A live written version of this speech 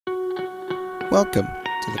Welcome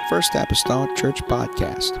to the First Apostolic Church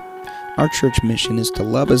Podcast. Our church mission is to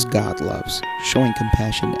love as God loves, showing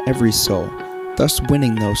compassion to every soul, thus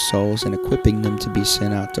winning those souls and equipping them to be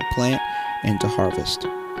sent out to plant and to harvest.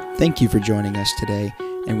 Thank you for joining us today,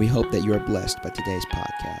 and we hope that you are blessed by today's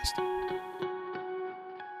podcast.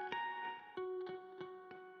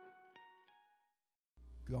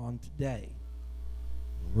 On today,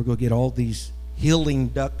 we're going to get all these healing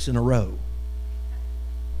ducks in a row.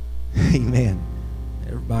 Amen.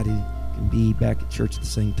 Everybody can be back at church at the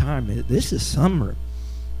same time. This is summer,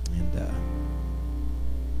 and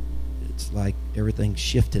it's like everything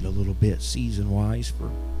shifted a little bit season-wise for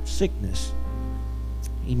sickness.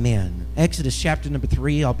 Amen. Exodus chapter number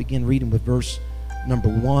 3, I'll begin reading with verse number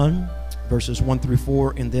 1, verses 1 through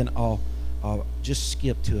 4, and then I'll just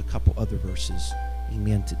skip to a couple other verses.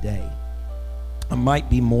 Amen. Today, I might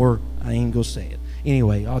be more. I ain't gonna say it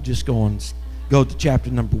anyway. I'll just go to chapter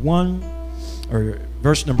number 1, or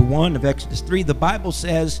verse number 1 of Exodus 3. The Bible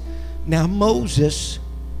says, "Now Moses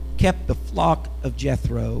kept the flock of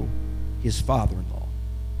Jethro, his father-in-law,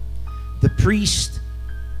 the priest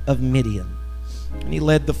of Midian, and he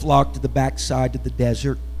led the flock to the backside of the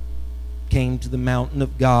desert, came to the mountain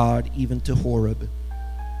of God, even to Horeb.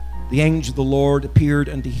 The angel of the Lord appeared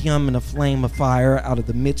unto him in a flame of fire out of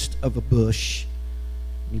the midst of a bush.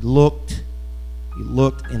 He looked,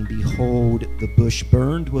 and behold, the bush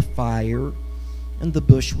burned with fire, and the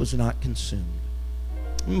bush was not consumed.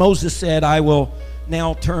 Moses said, I will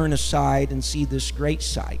now turn aside and see this great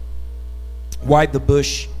sight, why the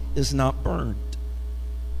bush is not burned.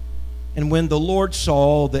 And when the Lord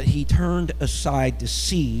saw that he turned aside to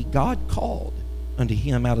see, God called unto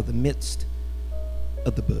him out of the midst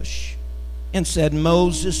of the bush and said,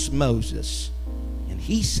 Moses, Moses. And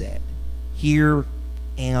he said, Here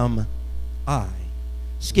am I.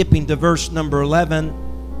 Skipping to verse number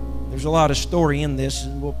 11, there's a lot of story in this,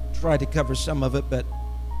 and we'll try to cover some of it, but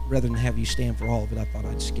rather than have you stand for all of it, I thought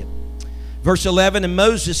I'd skip. Verse 11, and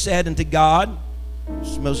Moses said unto God, this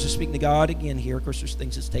is Moses speaking to God again here. Of course, there's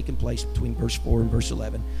things that's taken place between verse 4 and verse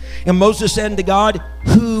 11. And Moses said unto God,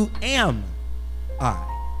 Who am I,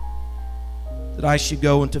 that I should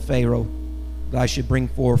go unto Pharaoh, that I should bring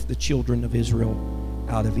forth the children of Israel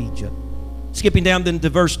out of Egypt? Skipping down then to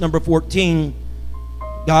verse number 14,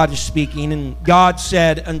 God is speaking, and God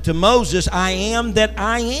said unto Moses, I am that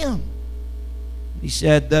I am. He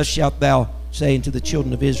said, Thus shalt thou say unto the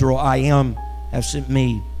children of Israel, I am, have sent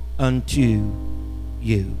me unto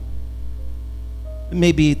you. There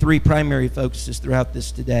may be three primary focuses throughout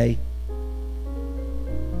this today.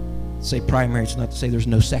 Say primary, it's not to say there's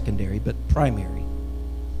no secondary, but primary.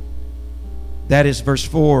 That is verse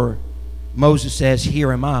 4, Moses says,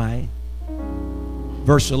 Here am I.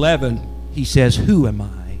 Verse 11, he says, Who am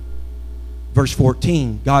I? Verse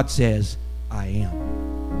 14, God says, I am.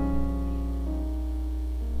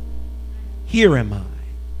 Here am I.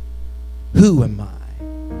 Who am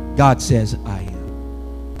I? God says, I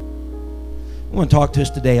am. I want to talk to us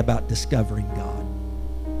today about discovering God.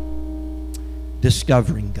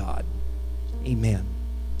 Discovering God. Amen.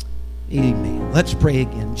 Amen. Let's pray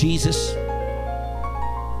again. Jesus,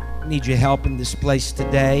 I need your help in this place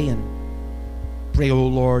today, and pray, oh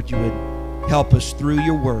Lord, you would help us through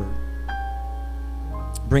your word.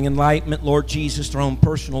 Bring enlightenment, Lord Jesus, to our own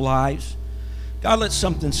personal lives. God, let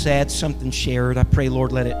something said, something shared, I pray,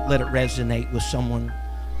 Lord, let it resonate with someone,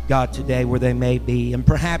 God, today where they may be. And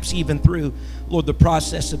perhaps even through, Lord, the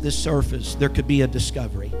process of this service, there could be a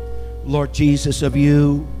discovery, Lord Jesus, of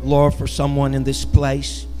you, Lord, for someone in this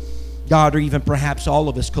place. God, or even perhaps all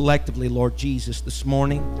of us collectively, Lord Jesus, this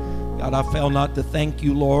morning. God, I fail not to thank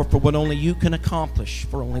you, Lord, for what only you can accomplish,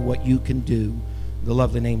 for only what you can do. In the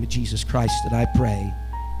lovely name of Jesus Christ that I pray.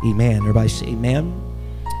 Amen. Everybody say amen.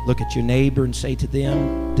 Look at your neighbor and say to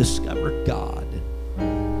them, discover God.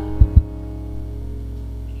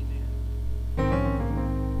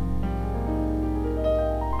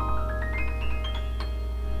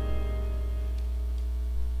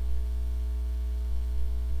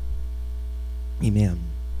 Amen.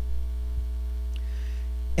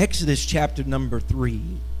 Exodus chapter number 3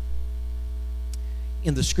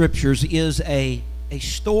 in the scriptures is a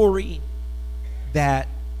story that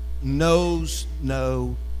knows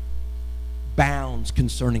no bounds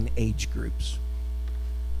concerning age groups.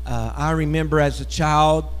 I remember as a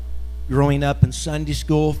child growing up in Sunday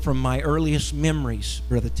school, from my earliest memories,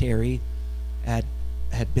 Brother Terry, had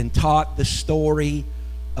been taught the story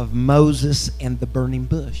of Moses and the burning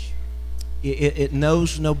bush. It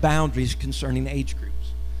knows no boundaries concerning age groups.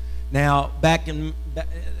 Now,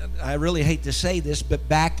 I really hate to say this, but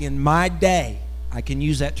back in my day, I can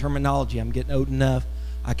use that terminology. I'm getting old enough.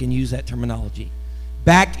 I can use that terminology.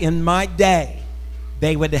 Back in my day,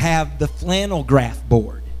 they would have the flannel graph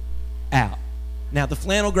board out. Now, the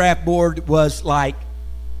flannel graph board was like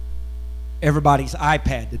everybody's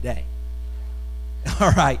iPad today.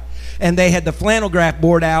 All right. And they had the flannel graph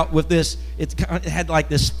board out with this. It had like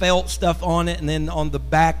this felt stuff on it, and then on the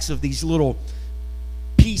backs of these little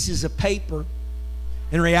pieces of paper,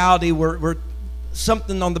 in reality, were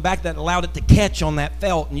something on the back that allowed it to catch on that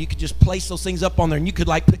felt, and you could just place those things up on there, and you could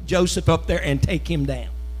like put Joseph up there and take him down.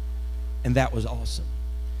 And that was awesome.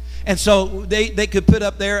 And so they could put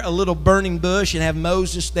up there a little burning bush and have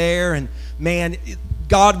Moses there, and man,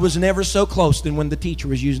 God was never so close than when the teacher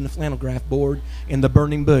was using the flannel graph board in the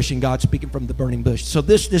burning bush and God speaking from the burning bush. So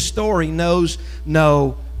this story knows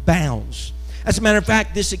no bounds. As a matter of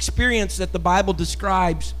fact, this experience that the Bible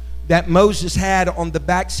describes that Moses had on the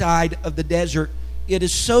backside of the desert, it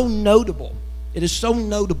is so notable. It is so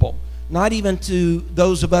notable, not even to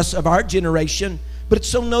those of us of our generation, but it's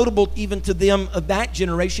so notable even to them of that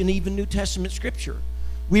generation, even New Testament Scripture.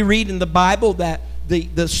 We read in the Bible that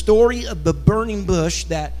the story of the burning bush,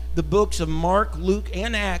 that the books of Mark, Luke,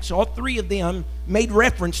 and Acts, all three of them made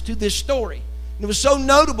reference to this story. And it was so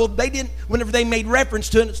notable, whenever they made reference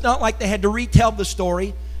to it, it's not like they had to retell the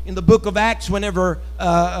story. In the book of Acts, whenever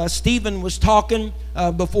Stephen was talking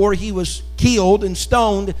before he was killed and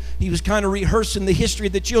stoned, he was kind of rehearsing the history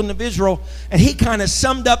of the children of Israel, and he kind of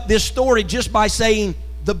summed up this story just by saying,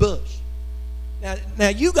 the bush. Now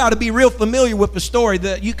you got to be real familiar with the story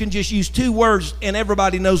that you can just use two words and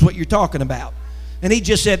everybody knows what you're talking about. And he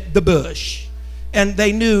just said, the bush. And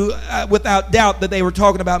they knew without doubt that they were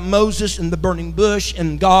talking about Moses and the burning bush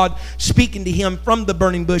and God speaking to him from the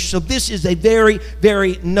burning bush. So this is a very,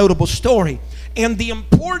 very notable story. And the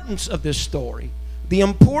importance of this story, the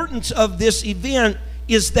importance of this event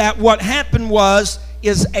is that what happened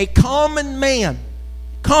is a common man,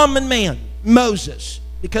 Moses.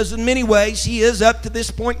 Because in many ways, he is, up to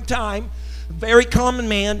this point in time, a very common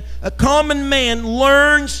man. A common man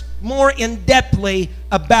learns more in-depthly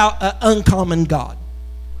about an uncommon God.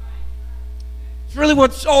 It's really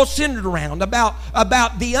what it's all centered around,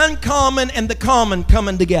 about the uncommon and the common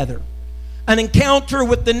coming together. An encounter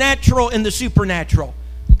with the natural and the supernatural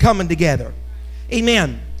coming together.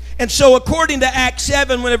 Amen. And so according to Acts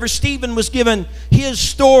 7, whenever Stephen was given his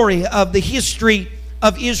story of the history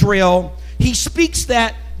of Israel, he speaks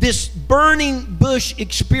that this burning bush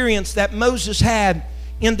experience that Moses had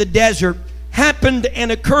in the desert happened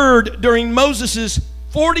and occurred during Moses'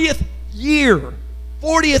 40th year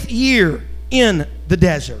in the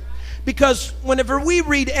desert. Because whenever we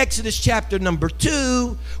read Exodus chapter number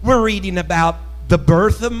 2, we're reading about the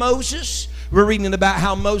birth of Moses. We're reading about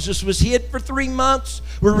how Moses was hid for 3 months.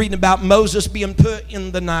 We're reading about Moses being put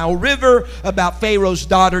in the Nile River, about Pharaoh's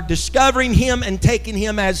daughter discovering him and taking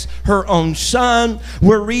him as her own son.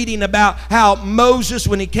 We're reading about how Moses,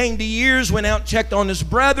 when he came to years, went out and checked on his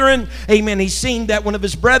brethren. Amen. He seen that one of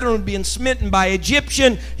his brethren was being smitten by an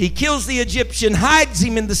Egyptian. He kills the Egyptian, hides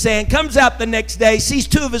him in the sand, comes out the next day, sees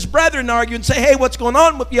two of his brethren argue and say, hey, what's going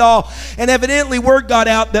on with y'all? And evidently word got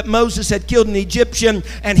out that Moses had killed an Egyptian,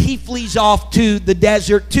 and he flees off to the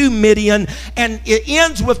desert, to Midian, and it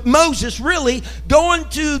ends with Moses really going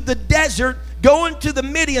to the desert, going to the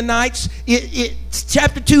Midianites.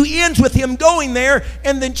 Chapter 2 ends with him going there,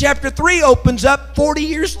 and then chapter 3 opens up 40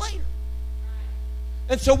 years later.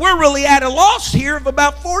 And so we're really at a loss here of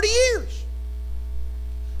about 40 years.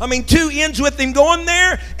 I mean, 2 ends with him going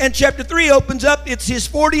there, and chapter 3 opens up. It's his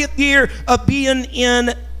 40th year of being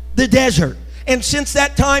in the desert. And since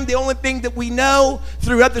that time, the only thing that we know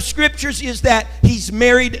through other scriptures is that he's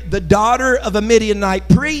married the daughter of a Midianite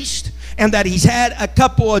priest, and that he's had a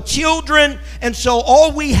couple of children. And so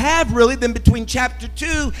all we have really then between chapter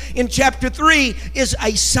 2 and chapter 3 is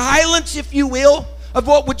a silence, if you will, of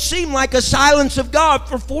what would seem like a silence of God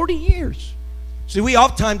for 40 years. See, we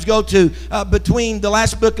oftentimes go to between the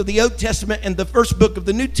last book of the Old Testament and the first book of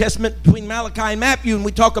the New Testament, between Malachi and Matthew, and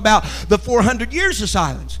we talk about the 400 years of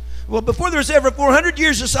silence. Well, before there's ever 400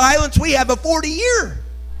 years of silence, we have a 40-year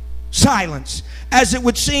silence, as it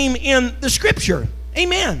would seem in the Scripture.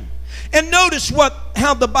 Amen. And notice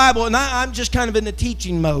how the Bible, and I'm just kind of in the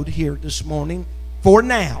teaching mode here this morning, for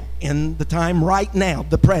now, in the time right now,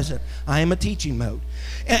 the present. I am a teaching mode.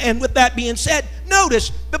 And with that being said,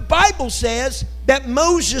 notice the Bible says that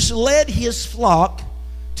Moses led his flock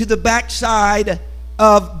to the backside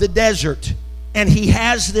of the desert, and he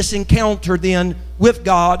has this encounter then with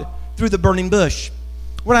God through the burning bush.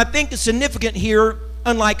 What I think is significant here,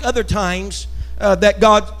 unlike other times that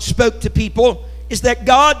God spoke to people, is that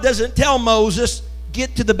God doesn't tell Moses,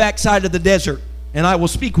 get to the backside of the desert and I will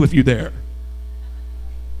speak with you there.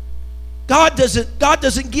 God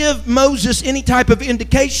doesn't give Moses any type of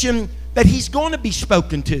indication that he's going to be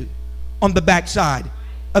spoken to on the backside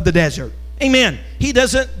of the desert. Amen. He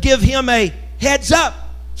doesn't give him a heads up,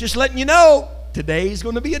 just letting you know, today's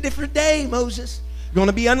going to be a different day, Moses. Going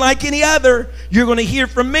to be unlike any other. You're going to hear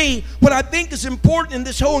from me. What I think is important in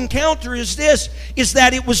this whole encounter is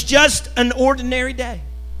that it was just an ordinary day.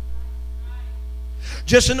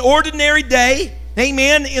 Just an ordinary day,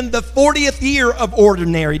 amen, in the 40th year of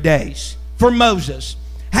ordinary days for Moses.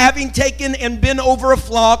 Having taken and been over a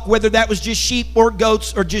flock, whether that was just sheep or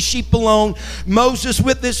goats or just sheep alone, Moses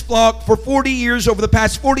with this flock for 40 years, over the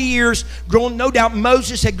past 40 years, no doubt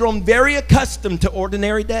Moses had grown very accustomed to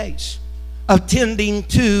ordinary days of tending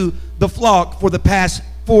to the flock for the past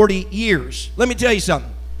 40 years. Let me tell you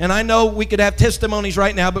something. And I know we could have testimonies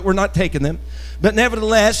right now, but we're not taking them. But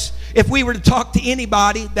nevertheless, if we were to talk to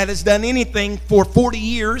anybody that has done anything for 40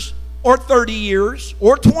 years, or 30 years,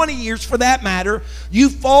 or 20 years for that matter, you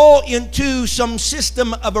fall into some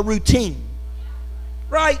system of a routine.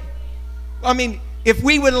 Right? I mean, if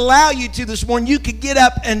we would allow you to this morning, you could get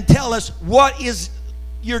up and tell us what is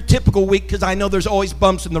your typical week, because I know there's always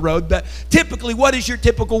bumps in the road, but typically, what is your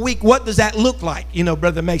typical week? What does that look like,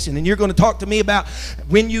 Brother Mason? And you're going to talk to me about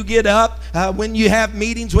when you get up, when you have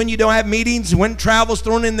meetings, when you don't have meetings, when travel's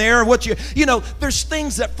thrown in there, there's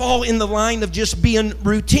things that fall in the line of just being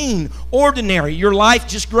routine, ordinary. Your life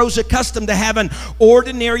just grows accustomed to having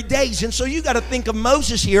ordinary days. And so you got to think of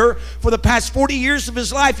Moses here. For the past 40 years of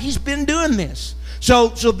his life, he's been doing this. So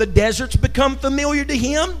the desert's become familiar to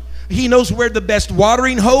him. He knows where the best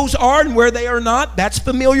watering holes are and where they are not. That's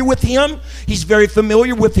familiar with him. He's very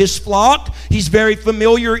familiar with his flock. He's very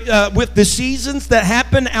familiar with the seasons that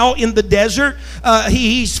happen out in the desert.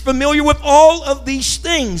 He's familiar with all of these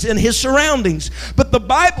things and his surroundings. But the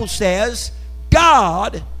Bible says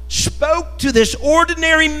God spoke to this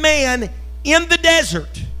ordinary man in the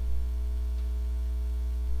desert.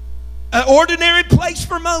 An ordinary place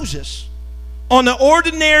for Moses on an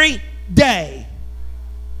ordinary day.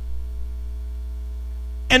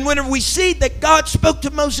 And whenever we see that God spoke to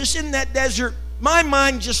Moses in that desert, my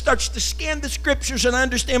mind just starts to scan the scriptures, and I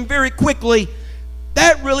understand very quickly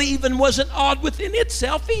that really even wasn't odd within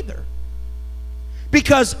itself either.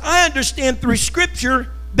 Because I understand through scripture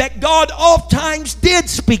that God oftentimes did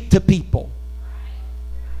speak to people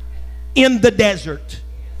in the desert,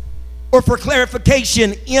 or for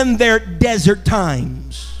clarification, in their desert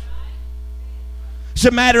times. As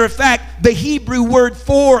a matter of fact, the Hebrew word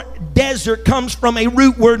for desert comes from a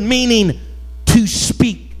root word meaning to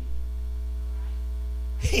speak.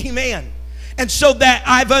 Amen. And so that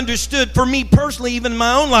I've understood, for me personally, even in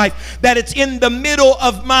my own life, that it's in the middle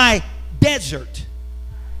of my desert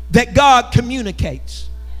that God communicates.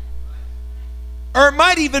 Or it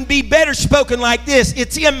might even be better spoken like this: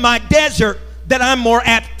 it's in my desert that I'm more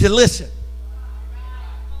apt to listen.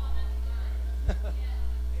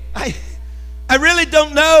 I really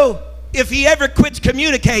don't know if he ever quits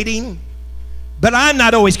communicating, but I'm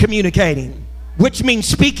not always communicating, which means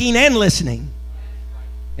speaking and listening.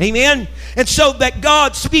 Amen? And so that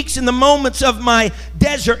God speaks in the moments of my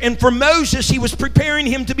desert. And for Moses, he was preparing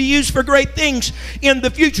him to be used for great things in the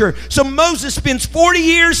future. So Moses spends 40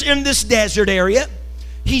 years in this desert area.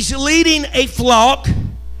 He's leading a flock.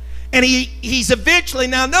 And he's eventually,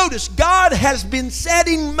 now notice, God has been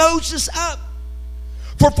setting Moses up.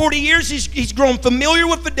 For 40 years, he's grown familiar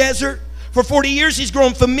with the desert. For 40 years, he's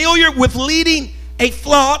grown familiar with leading a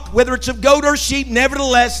flock, whether it's of goat or sheep.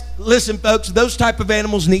 Nevertheless, listen, folks, those type of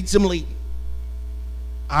animals need some leading.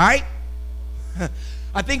 All right?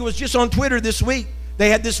 I think it was just on Twitter this week.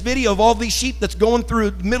 They had this video of all these sheep that's going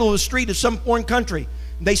through the middle of the street of some foreign country.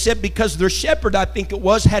 They said because their shepherd, I think it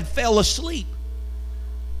was, had fell asleep.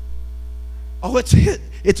 Oh, it's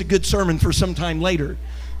a good sermon for some time later.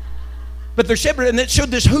 But their shepherd, and it showed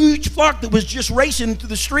this huge flock that was just racing through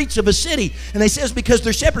the streets of a city. And they says because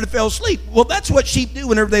their shepherd fell asleep. Well, that's what sheep do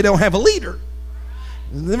whenever they don't have a leader.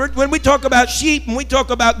 When we talk about sheep and we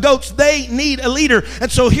talk about goats, they need a leader. And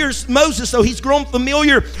so here's Moses. So he's grown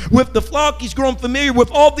familiar with the flock. He's grown familiar with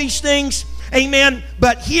all these things. Amen.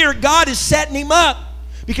 But here God is setting him up.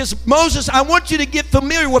 Because Moses, I want you to get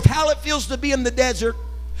familiar with how it feels to be in the desert.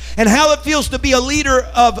 And how it feels to be a leader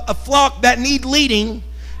of a flock that need leading.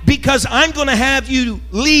 Because I'm going to have you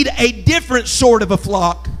lead a different sort of a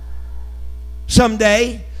flock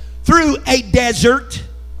someday through a desert,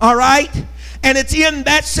 all right? And it's in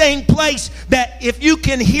that same place that if you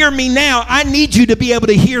can hear me now, I need you to be able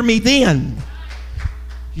to hear me then.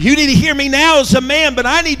 You need to hear me now as a man, but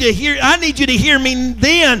I need you to hear me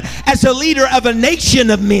then as a leader of a nation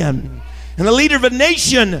of men and a leader of a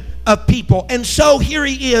nation of people. And so here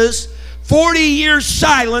he is, 40 years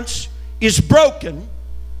silence is broken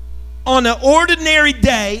on an ordinary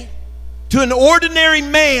day to an ordinary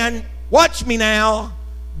man, watch me now,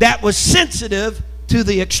 that was sensitive to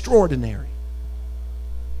the extraordinary.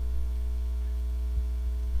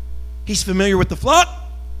 He's familiar with the flock.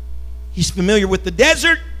 He's familiar with the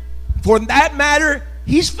desert. For that matter,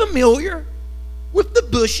 he's familiar with the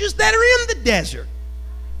bushes that are in the desert.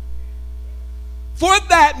 For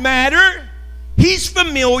that matter, he's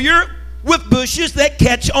familiar with bushes that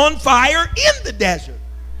catch on fire in the desert.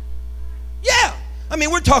 Yeah. I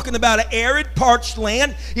mean, we're talking about an arid, parched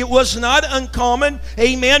land. It was not uncommon,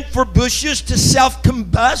 amen, for bushes to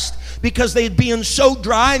self-combust because they'd been so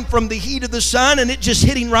dry and from the heat of the sun and it just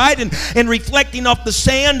hitting right and reflecting off the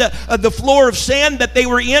sand, the floor of sand that they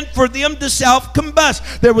were in, for them to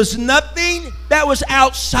self-combust. There was nothing that was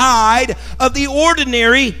outside of the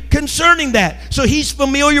ordinary concerning that. So he's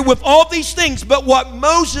familiar with all these things. But what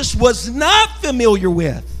Moses was not familiar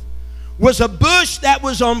with was a bush that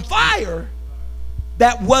was on fire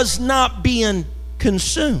that was not being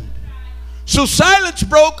consumed. So silence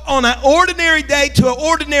broke on an ordinary day to an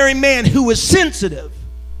ordinary man who was sensitive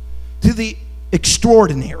to the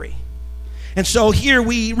extraordinary. And so here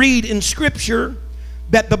we read in Scripture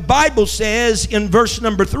that the Bible says in verse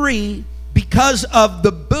number 3, because of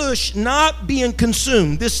the bush not being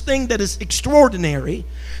consumed, this thing that is extraordinary,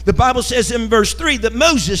 the Bible says in verse 3 that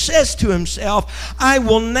Moses says to himself, I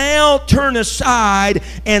will now turn aside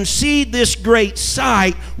and see this great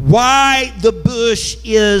sight, why the bush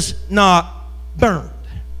is not burned.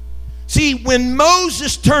 See, when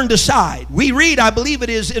Moses turned aside, we read, I believe it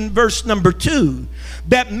is in verse number 2,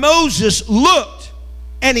 that Moses looked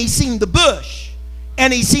and he seen the bush,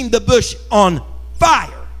 and he seen the bush on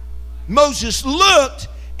fire. Moses looked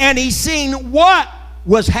and he seen what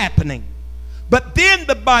was happening. But then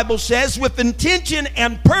the Bible says with intention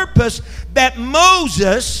and purpose that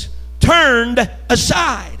Moses turned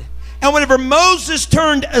aside. And whenever Moses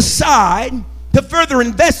turned aside to further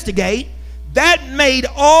investigate, that made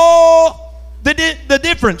all the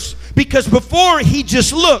difference. Because before he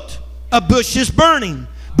just looked, a bush is burning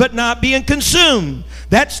but not being consumed.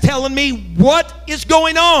 That's telling me what is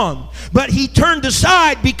going on. But he turned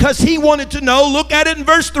aside because he wanted to know, look at it in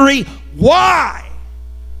verse 3, why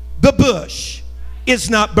the bush is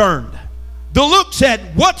not burned. The look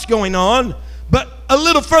said, what's going on? But a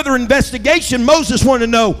little further investigation, Moses wanted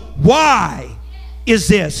to know, why is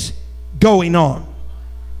this going on?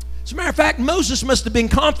 As a matter of fact, Moses must have been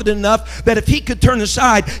confident enough that if he could turn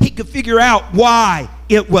aside, he could figure out why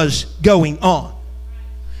it was going on.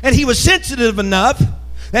 And he was sensitive enough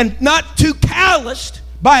and not too calloused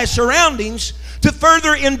by his surroundings to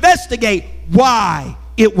further investigate why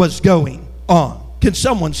it was going on. Can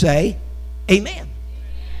someone say amen?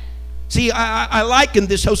 See, I liken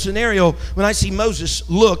this whole scenario when I see Moses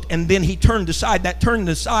looked and then he turned aside. That turning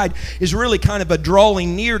aside is really kind of a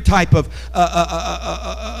drawing near type of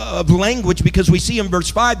language, because we see in verse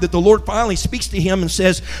 5 that the Lord finally speaks to him and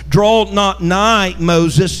says, draw not nigh,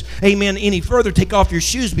 Moses, amen, any further. Take off your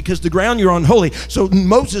shoes because the ground you're on holy. So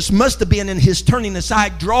Moses must have been in his turning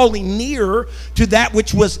aside drawing nearer to that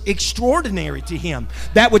which was extraordinary to him,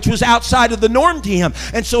 that which was outside of the norm to him.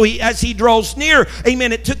 And so as he draws near,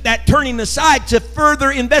 amen, it took that turning aside to further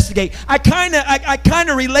investigate. I kind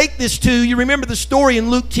of relate this to, you remember the story in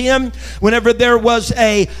Luke 10 whenever there was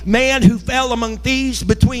a man who fell among thieves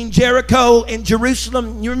between Jericho and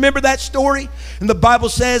Jerusalem. You remember that story? And the Bible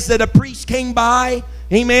says that a priest came by,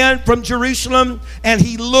 amen, from Jerusalem, and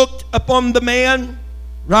he looked upon the man,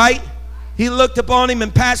 right? He looked upon him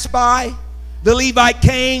and passed by. The Levite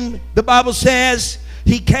came, the Bible says,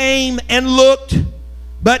 he came and looked,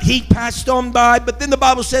 but he passed on by. But then the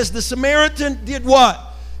Bible says the Samaritan did what?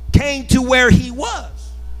 Came to where he was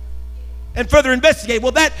and further investigate.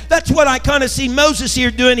 Well, that's what I kind of see Moses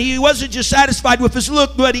here doing. He wasn't just satisfied with his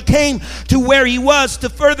look, but he came to where he was to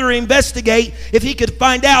further investigate if he could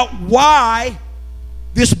find out why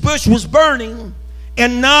this bush was burning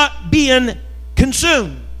and not being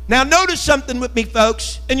consumed. Now notice something with me,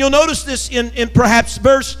 folks, and you'll notice this in perhaps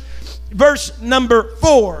verse number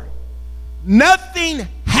 4. Nothing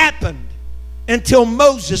happened until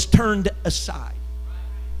Moses turned aside.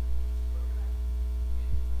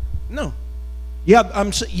 No.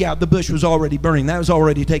 Yeah, the bush was already burning. That was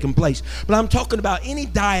already taking place. But I'm talking about any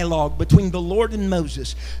dialogue between the Lord and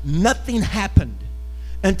Moses. Nothing happened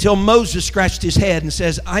until Moses scratched his head and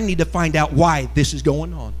says, I need to find out why this is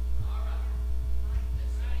going on.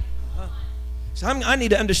 So I need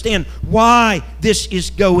to understand why this is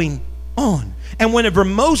going on. And whenever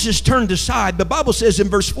Moses turned aside, the Bible says in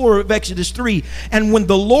verse 4 of Exodus 3, and when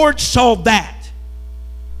the Lord saw that,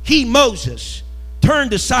 he, Moses,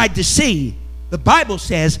 turned aside to see, the Bible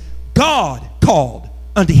says God called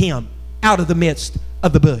unto him out of the midst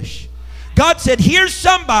of the bush. God said, here's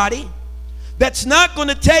somebody that's not going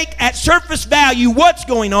to take at surface value what's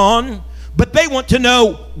going on, but they want to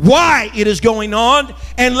know why it is going on.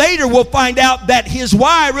 And later we'll find out that his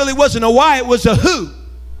why really wasn't a why, it was a who.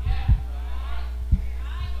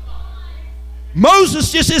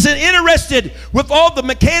 Moses just isn't interested with all the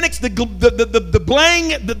mechanics, the blang,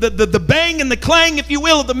 the bang and the clang, if you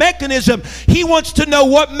will, of the mechanism. He wants to know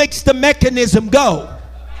what makes the mechanism go.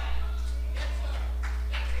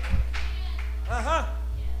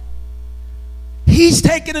 He's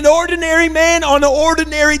taking an ordinary man on an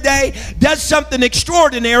ordinary day, does something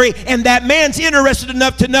extraordinary, and that man's interested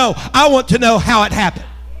enough to know, I want to know how it happened.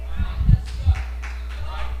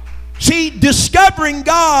 See, discovering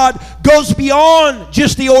God goes beyond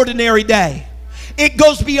just the ordinary day. It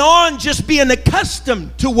goes beyond just being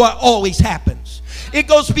accustomed to what always happens. It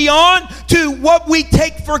goes beyond to what we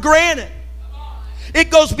take for granted. It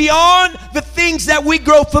goes beyond the things that we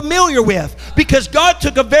grow familiar with. Because God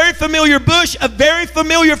took a very familiar bush, a very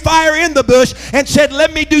familiar fire in the bush, and said,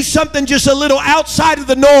 let me do something just a little outside of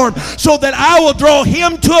the norm so that I will draw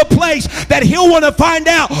him to a place that he'll want to find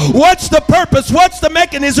out what's the purpose, what's the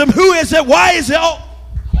mechanism, who is it, why is it? Oh,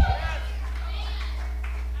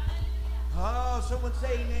 someone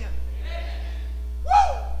say amen.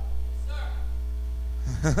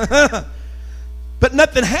 Woo! But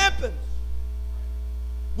nothing happens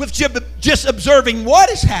with just observing what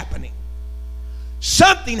is happening.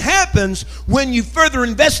 Something happens when you further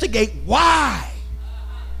investigate why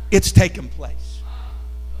it's taken place.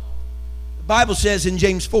 The Bible says in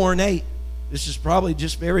James 4 and 8, this is probably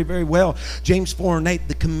just very, very well, James 4 and 8,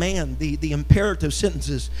 the command, the imperative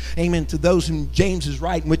sentences, amen, to those whom James is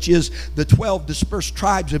writing, which is the 12 dispersed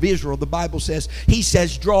tribes of Israel. The Bible says, he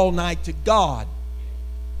says, draw nigh to God,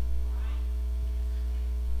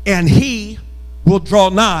 and he will draw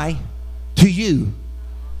nigh to you.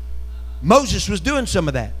 Moses was doing some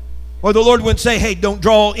of that. Or the Lord wouldn't say, hey, don't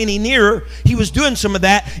draw any nearer. He was doing some of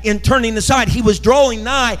that in turning aside. He was drawing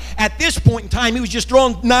nigh. At this point in time, he was just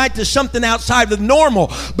drawing nigh to something outside of the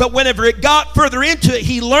normal. But whenever it got further into it,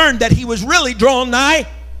 he learned that he was really drawing nigh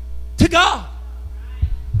to God.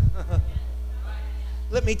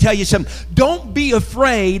 Let me tell you something. Don't be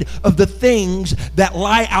afraid of the things that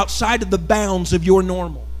lie outside of the bounds of your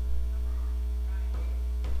normal.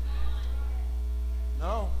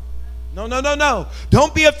 No.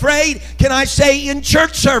 Don't be afraid, can I say, in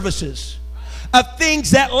church services, of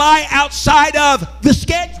things that lie outside of the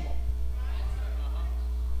schedule.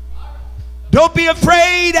 Don't be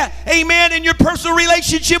afraid, amen, in your personal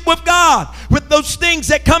relationship with God, with those things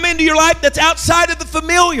that come into your life that's outside of the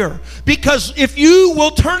familiar. Because if you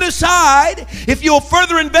will turn aside, if you'll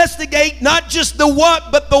further investigate not just the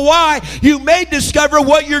what, but the why, you may discover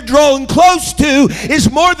what you're drawing close to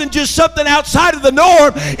is more than just something outside of the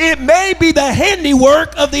norm. It may be the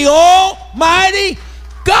handiwork of the Almighty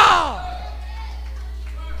God.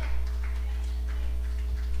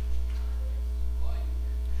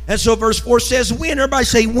 And so verse 4 says, when? Everybody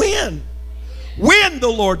say, when? When the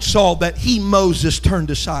Lord saw that he, Moses, turned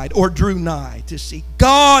aside or drew nigh to see,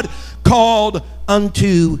 God called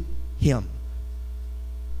unto him.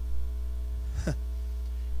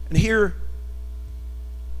 And here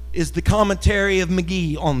is the commentary of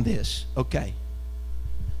McGee on this. Okay.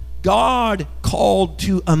 God called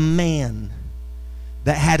to a man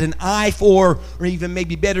that had an eye for, or even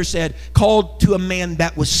maybe better said, called to a man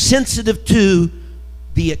that was sensitive to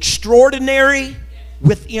the extraordinary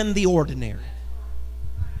within the ordinary.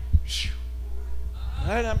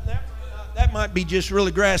 That might be just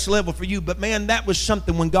really grass level for you, but man, that was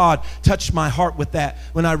something when God touched my heart with that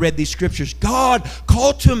when I read these scriptures. God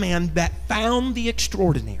called to a man that found the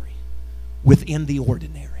extraordinary within the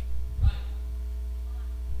ordinary.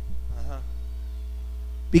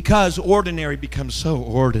 Because ordinary becomes so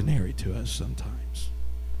ordinary to us sometimes.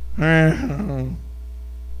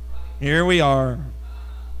 Here we are.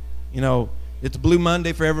 You know, it's Blue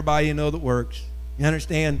Monday for everybody you know that works. You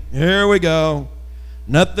understand? Here we go.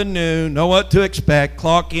 Nothing new. Know what to expect.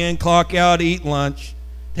 Clock in, clock out, eat lunch.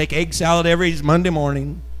 Take egg salad every Monday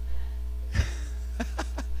morning.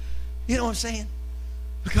 You know what I'm saying?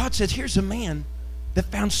 But God said, here's a man that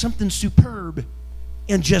found something superb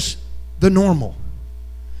in just the normal.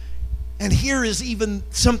 And here is even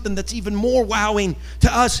something that's even more wowing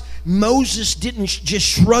to us. Moses didn't just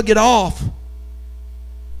shrug it off.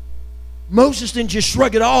 Moses didn't just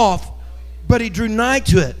shrug it off, but he drew nigh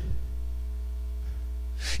to it.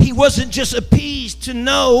 He wasn't just appeased to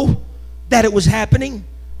know that it was happening,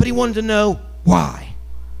 but he wanted to know why.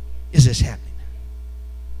 is this happening?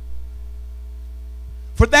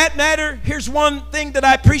 For that matter, here's one thing that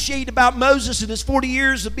I appreciate about Moses in his 40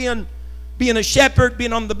 years of being a shepherd,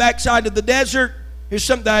 being on the backside of the desert. Here's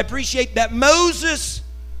something that I appreciate, that Moses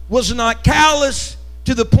was not callous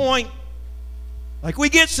to the point, like we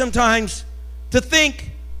get sometimes, to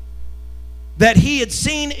think that he had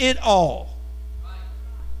seen it all.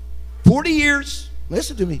 40 years,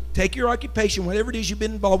 listen to me, take your occupation, whatever it is you've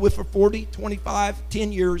been involved with for 40, 25,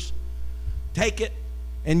 10 years, take it.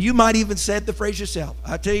 And you might even said the phrase yourself.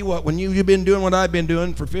 I tell you what, when you've been doing what I've been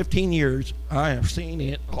doing for 15 years, I have seen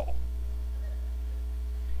it all.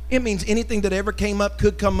 It means anything that ever came up,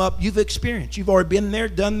 could come up, you've experienced. You've already been there,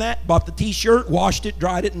 done that, bought the t-shirt, washed it,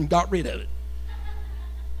 dried it, and got rid of it.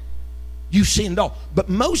 You've seen it all. But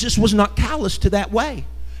Moses was not callous to that way.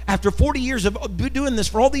 After 40 years of doing this,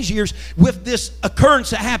 for all these years, with this occurrence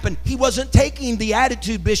that happened, he wasn't taking the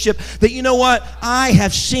attitude, Bishop, that, you know what, I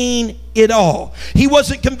have seen it all. He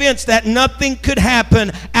wasn't convinced that nothing could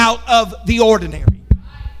happen out of the ordinary.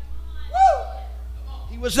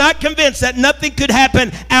 He was not convinced that nothing could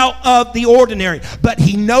happen out of the ordinary. But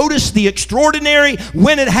he noticed the extraordinary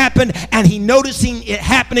when it happened, and he noticing it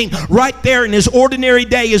happening right there in his ordinary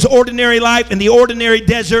day, his ordinary life, in the ordinary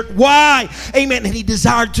desert. Why? Amen. And he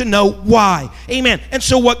desired to know why. Amen. And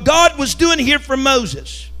so what God was doing here for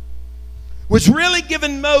Moses was really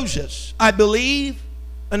giving Moses, I believe,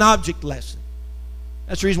 an object lesson.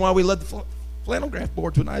 That's the reason why we loved the flannel graph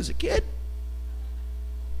boards when I was a kid.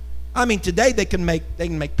 I mean, today they can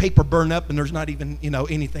make paper burn up and there's not even,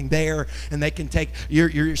 anything there, and they can take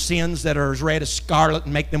your sins that are as red as scarlet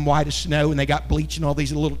and make them white as snow, and they got bleach and all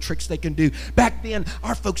these little tricks they can do. Back then,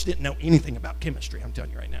 our folks didn't know anything about chemistry, I'm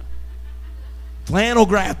telling you right now. Flannel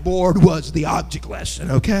graph board was the object lesson,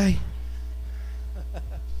 okay?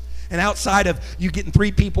 And outside of you getting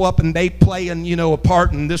 3 people up and they playing, a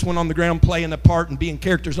part, and this one on the ground playing a part and being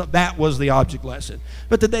characters, that was the object lesson.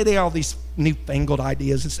 But today they have all these newfangled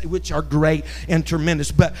ideas, which are great and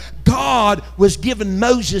tremendous. But God was giving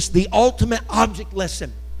Moses the ultimate object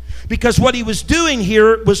lesson. Because what he was doing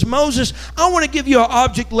here was, Moses, I want to give you an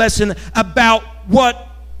object lesson about what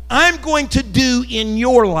I'm going to do in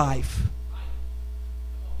your life,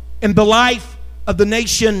 in the life of the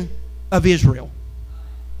nation of Israel.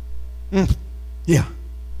 Yeah.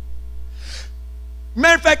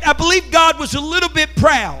 Matter of fact, I believe God was a little bit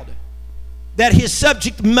proud that his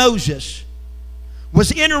subject Moses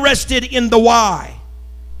was interested in the why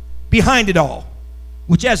behind it all,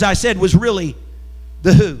 which, as I said, was really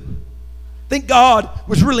the who. I think God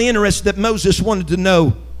was really interested that Moses wanted to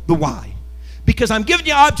know the why. Because I'm giving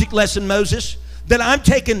you an object lesson, Moses, that I'm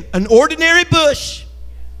taking an ordinary bush,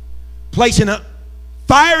 placing a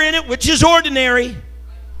fire in it, which is ordinary,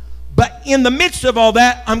 but in the midst of all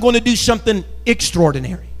that, I'm going to do something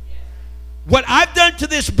extraordinary. What I've done to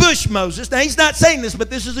this bush, Moses, now he's not saying this, but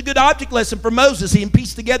this is a good object lesson for Moses. He can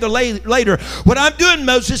piece together later. What I'm doing,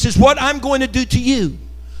 Moses, is what I'm going to do to you.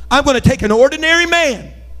 I'm going to take an ordinary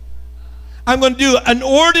man. I'm going to do an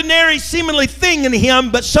ordinary seemingly thing in him,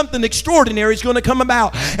 but something extraordinary is going to come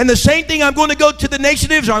about. And the same thing, I'm going to go to the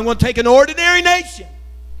nation of Israel. I'm going to take an ordinary nation,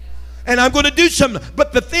 and I'm going to do something.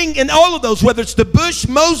 But the thing in all of those, whether it's the bush,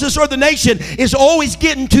 Moses, or the nation, is always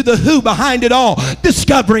getting to the who behind it all.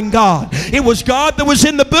 Discovering God. It was God that was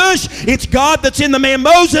in the bush. It's God that's in the man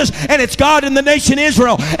Moses. And it's God in the nation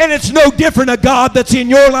Israel. And it's no different a God that's in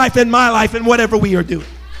your life and my life and whatever we are doing.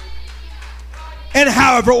 And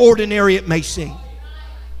however ordinary it may seem.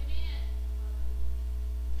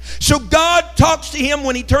 So God talks to him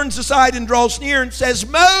when he turns aside and draws near and says,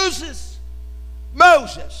 Moses,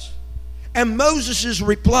 Moses. And Moses'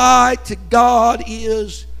 reply to God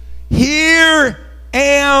is, here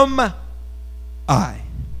am I.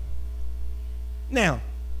 Now,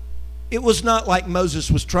 it was not like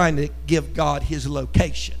Moses was trying to give God his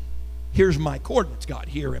location. Here's my coordinates, God.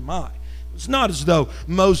 Here am I. It's not as though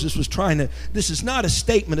Moses was trying to, this is not a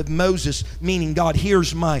statement of Moses meaning, God,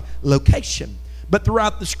 here's my location. But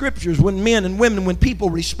throughout the scriptures, when men and women, when people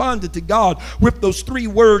responded to God with those 3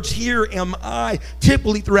 words, here am I,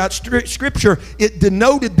 typically throughout scripture, it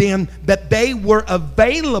denoted then that they were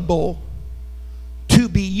available to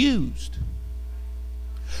be used.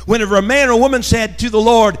 Whenever a man or woman said to the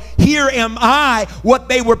Lord, here am I, what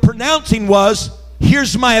they were pronouncing was,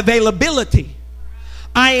 here's my availability.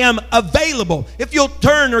 I am available. If you'll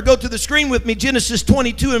turn or go to the screen with me, Genesis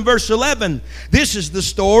 22 and verse 11. This is the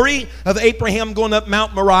story of Abraham going up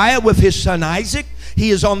Mount Moriah with his son Isaac. He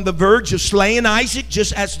is on the verge of slaying Isaac,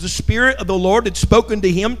 just as the Spirit of the Lord had spoken to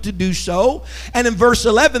him to do so. And in verse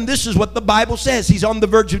 11, this is what the Bible says. He's on the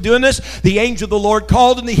verge of doing this. The angel of the Lord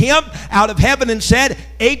called unto him out of heaven and said,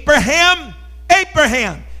 Abraham,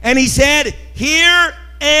 Abraham. And he said, here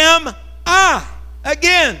am I.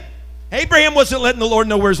 Again, Abraham wasn't letting the Lord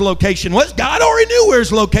know where his location was. God already knew where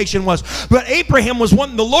his location was. But Abraham was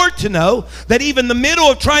wanting the Lord to know that even in the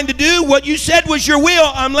middle of trying to do what you said was your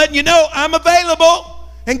will, I'm letting you know I'm available.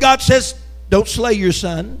 And God says, don't slay your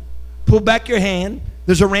son. Pull back your hand.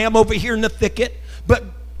 There's a ram over here in the thicket. But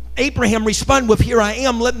Abraham responded with, here I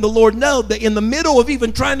am, letting the Lord know that in the middle of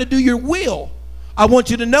even trying to do your will, I want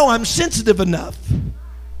you to know I'm sensitive enough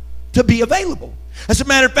to be available. As a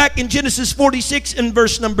matter of fact, in Genesis 46 and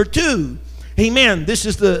verse number 2, amen, this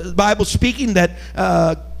is the Bible speaking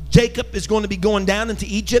that Jacob is going to be going down into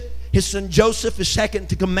Egypt. His son Joseph is second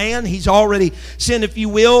to command. He's already sent, if you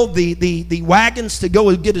will, the wagons to go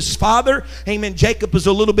and get his father. Amen. Jacob is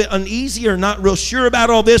a little bit uneasy or not real sure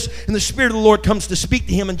about all this. And the Spirit of the Lord comes to speak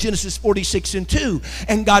to him in Genesis 46 and 2.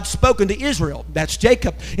 And God spoke unto Israel, that's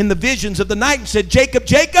Jacob, in the visions of the night and said, Jacob,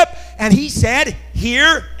 Jacob. And he said,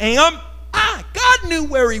 here am I. God knew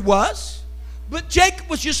where he was. But Jacob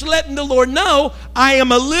was just letting the Lord know, I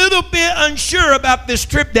am a little bit unsure about this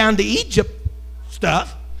trip down to Egypt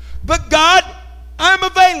stuff. But God, I'm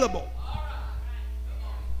available.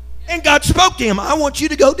 And God spoke to him, I want you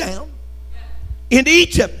to go down into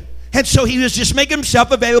Egypt. And so he was just making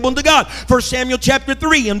himself available to God. 1 Samuel chapter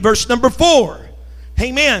 3 and verse number 4.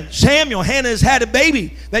 Amen. Samuel, Hannah has had a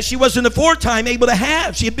baby that she wasn't aforetime able to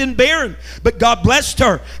have. She had been barren, but God blessed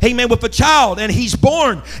her, amen, with a child, and he's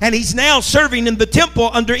born, and he's now serving in the temple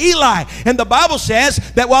under Eli. And the Bible says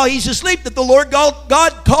that while he's asleep, that the Lord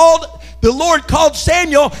called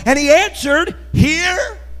Samuel, and he answered,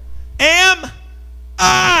 here am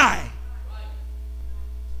I.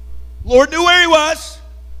 Lord knew where he was,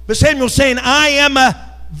 but Samuel's saying, I am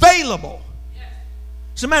available.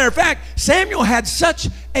 As a matter of fact, Samuel had such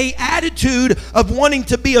an attitude of wanting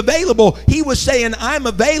to be available. He was saying, I'm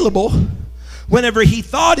available whenever he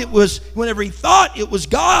thought it was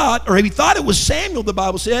God, or he thought it was Samuel, the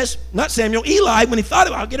Bible says. Not Samuel, Eli. When he thought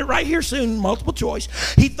it, I'll get it right here soon, multiple choice.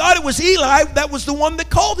 He thought it was Eli that was the one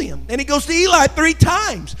that called him. And he goes to Eli 3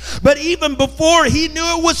 times. But even before he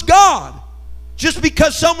knew it was God, just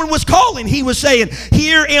because someone was calling, he was saying,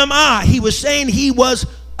 here am I. He was saying he was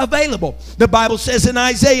available. The Bible says in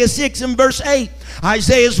Isaiah 6 and verse 8,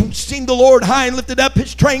 Isaiah's seen the Lord high and lifted up,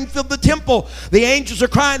 his train filled the temple. The angels are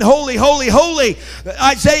crying, holy, holy, holy.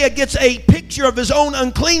 Isaiah gets a picture of his own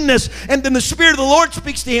uncleanness, and then the Spirit of the Lord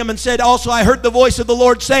speaks to him and said, also I heard the voice of the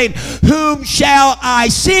Lord saying, whom shall I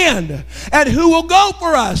send? And who will go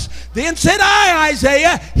for us? Then said I,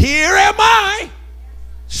 Isaiah, here am I.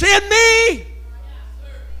 Send me.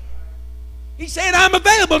 He's saying, I'm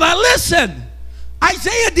available. Now listen.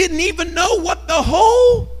 Isaiah didn't even know what the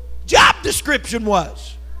whole job description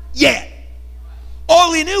was yet.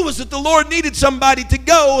 All he knew was that the Lord needed somebody to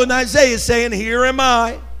go, and Isaiah is saying, here am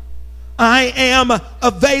I. I am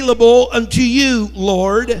available unto you,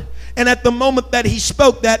 Lord. And at the moment that he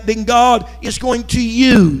spoke that, then God is going to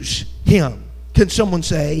use him. Can someone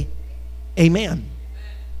say amen?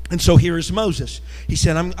 And so here is Moses. He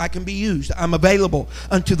said, I can be used. I'm available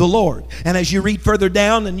unto the Lord. And as you read further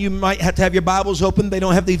down, and you might have to have your Bibles open. They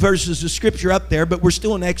don't have the verses of Scripture up there, but we're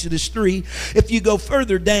still in Exodus 3. If you go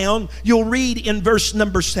further down, you'll read in verse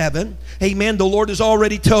number 7. Amen. The Lord has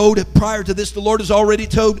already told, prior to this, the Lord has already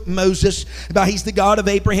told Moses about he's the God of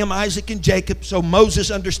Abraham, Isaac, and Jacob. So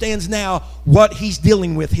Moses understands now what he's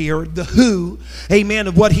dealing with here. The who, amen,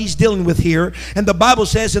 of what he's dealing with here. And the Bible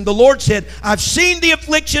says, and the Lord said, I've seen the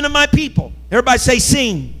affliction of my people. Everybody say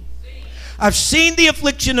seen. I've seen the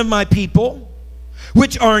affliction of my people,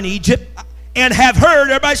 which are in Egypt, and have heard,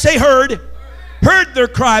 everybody say heard, heard their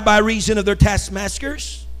cry by reason of their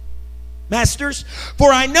taskmasters. Masters.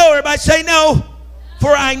 For I know, everybody say no. For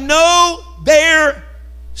I know their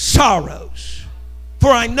sorrows. For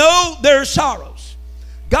I know their sorrows.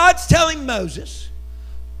 God's telling Moses,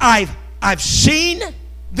 I've seen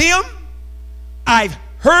them, I've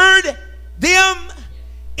heard them,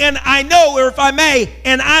 and I know, or if I may,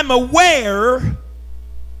 and I'm aware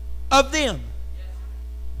of them.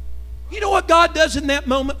 You know what God does in that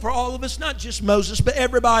moment for all of us? Not just Moses, but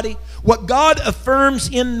everybody. What God affirms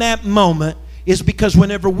in that moment is because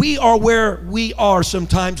whenever we are where we are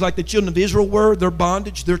sometimes, like the children of Israel were, their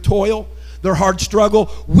bondage, their toil, their hard struggle,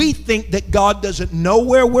 we think that God doesn't know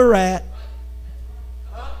where we're at.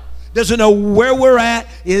 doesn't know where we're at.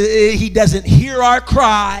 He doesn't hear our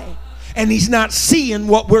cry. And he's not seeing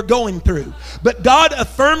what we're going through. But God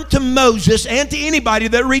affirmed to Moses and to anybody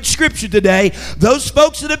that reads Scripture today, those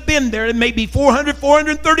folks that have been there, it may be 400,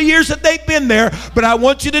 430 years that they've been there, but I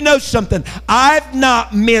want you to know something. I've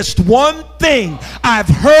not missed one thing. I've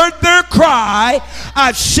heard their cry,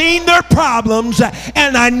 I've seen their problems,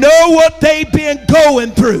 and I know what they've been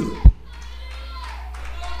going through.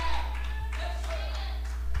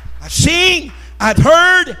 I've seen, I've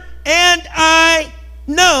heard, and I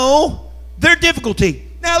know their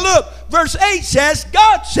difficulty. Now look, verse 8 says,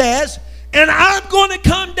 God says, and I'm going to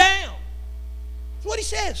come down. That's what he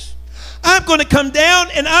says. I'm going to come down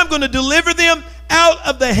and I'm going to deliver them out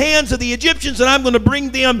of the hands of the Egyptians, and I'm going to bring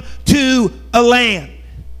them to a land.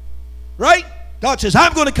 Right? God says,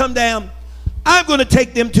 I'm going to come down. I'm going to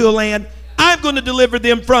take them to a land. I'm going to deliver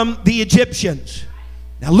them from the Egyptians.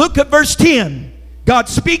 Now look at verse 10. God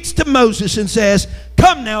speaks to Moses and says,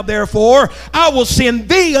 come now, therefore, I will send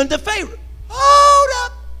thee unto Pharaoh. Hold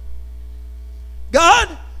up.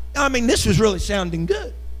 God, I mean, this was really sounding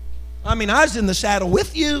good. I mean, I was in the saddle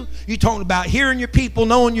with you. You talking about hearing your people,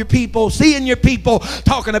 knowing your people, seeing your people,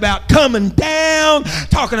 talking about coming down,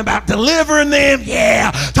 talking about delivering them,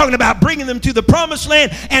 yeah, talking about bringing them to the promised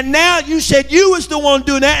land. And now you said you was the one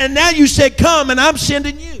doing that, and now you said come, and I'm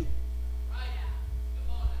sending you.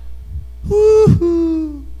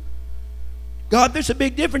 Woo-hoo. God, there's a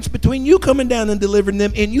big difference between you coming down and delivering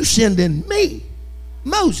them and you sending me,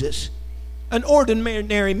 Moses, an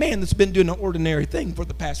ordinary man that's been doing an ordinary thing for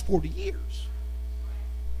the past 40 years.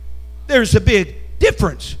 There's a big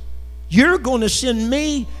difference. You're going to send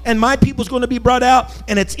me and my people's going to be brought out,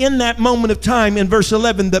 and it's in that moment of time in verse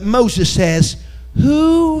 11 that Moses says,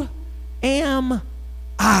 who am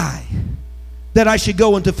I that I should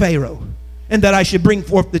go unto Pharaoh and that I should bring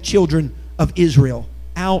forth the children of Israel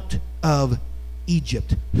out of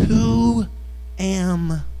Egypt? Who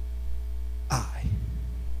am I?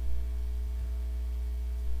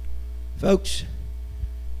 Folks,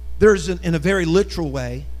 there's in a very literal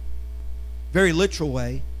way,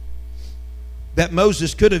 that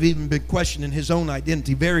Moses could have even been questioning his own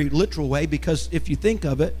identity, very literal way, because if you think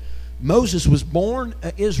of it, Moses was born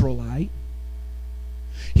an Israelite.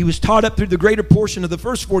 He was taught up through the greater portion of the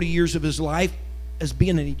first 40 years of his life as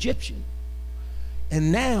being an Egyptian.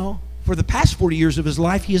 And now, for the past 40 years of his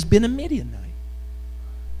life, he has been a Midianite.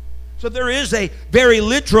 So there is a very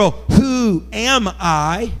literal, who am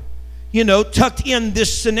I, tucked in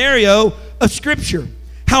this scenario of Scripture.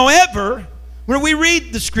 However, when we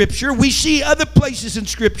read the Scripture, we see other places in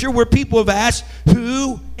Scripture where people have asked,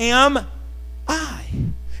 who am I?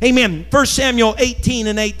 Amen. 1 Samuel 18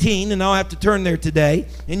 and 18, and I'll have to turn there today,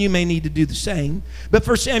 and you may need to do the same. But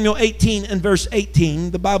 1 Samuel 18 and verse 18,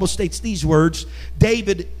 the Bible states these words.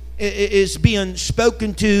 David is being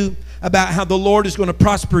spoken to about how the Lord is going to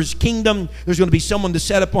prosper his kingdom. There's going to be someone to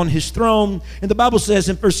set up on his throne. And the Bible says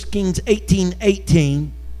in 1 Kings 18:18,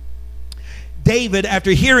 David, after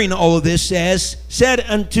hearing all of this, said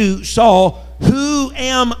unto Saul, who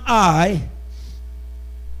am I?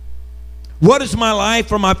 What is my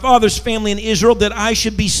life or my father's family in Israel that I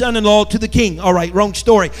should be son-in-law to the king? All right, wrong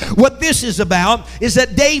story. What this is about is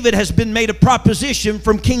that David has been made a proposition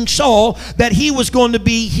from King Saul that he was going to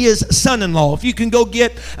be his son-in-law. If you can go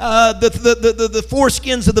get the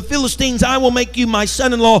foreskins of the Philistines, I will make you my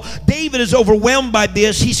son-in-law. David is overwhelmed by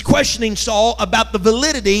this. He's questioning Saul about the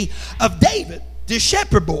validity of David, this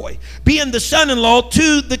shepherd boy, being the son-in-law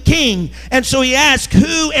to the king. And so he asked,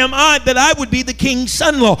 who am I that I would be the king's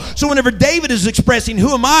son-in-law? So whenever David is expressing,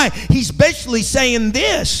 who am I? He's basically saying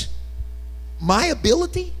this: my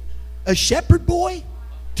ability, a shepherd boy,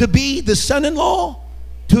 to be the son-in-law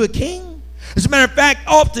to a king? As a matter of fact,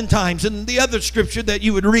 oftentimes, and the other scripture that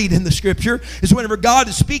you would read in the Scripture is whenever God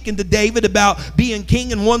is speaking to David about being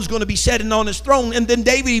king and one's going to be sitting on his throne, and then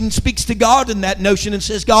David even speaks to God in that notion and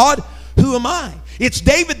says, God, who am I? It's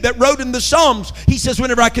David that wrote in the Psalms. He says,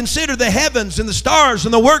 whenever I consider the heavens and the stars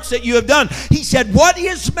and the works that you have done, he said, what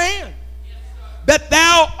is man that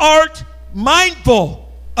thou art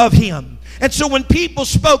mindful of him? And so when people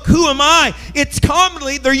spoke, who am I? It's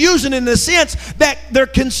commonly, they're using it in the sense that they're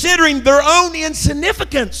considering their own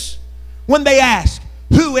insignificance when they ask,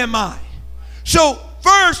 who am I? So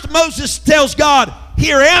first Moses tells God,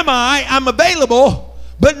 here am I, I'm available.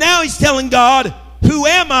 But now he's telling God, who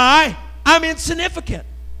am I? I'm insignificant.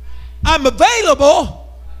 I'm available,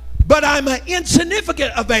 but I'm an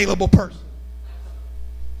insignificant available person.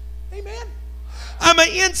 Amen. I'm an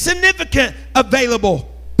insignificant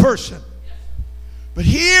available person. But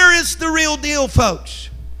here is the real deal, folks.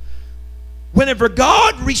 Whenever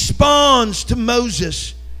God responds to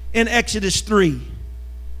Moses in Exodus 3.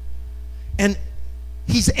 And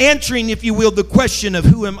he's answering, if you will, the question of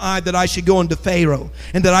who am I that I should go unto Pharaoh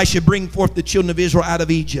and that I should bring forth the children of Israel out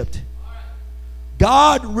of Egypt.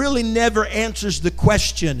 God really never answers the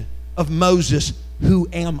question of Moses, who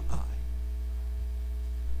am I?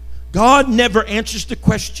 God never answers the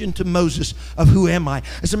question to Moses of who am I.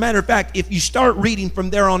 As a matter of fact, if you start reading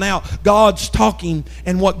from there on out, God's talking,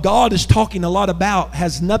 and what God is talking a lot about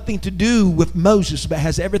has nothing to do with Moses, but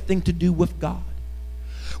has everything to do with God.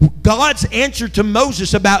 God's answer to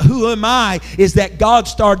Moses about who am I is that God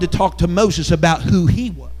started to talk to Moses about who he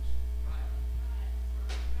was.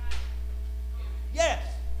 Yes.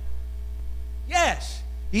 Yes.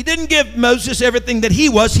 He didn't give Moses everything that he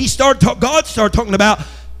was. God started talking about,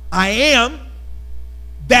 I am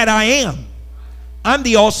that I am. I'm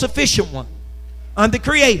the all-sufficient one. I'm the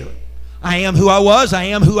creator. I am who I was. I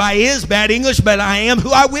am who I is. Bad English, but I am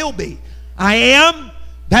who I will be. I am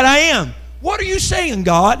that I am. What are you saying,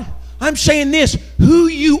 God? I'm saying this. Who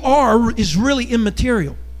you are is really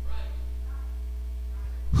immaterial.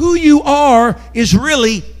 Who you are is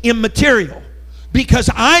really immaterial. Because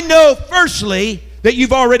I know, firstly, that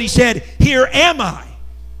you've already said, here am I,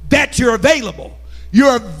 that you're available.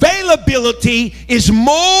 Your availability is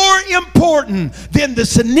more important than the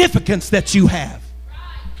significance that you have.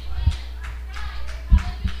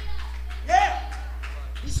 Yeah.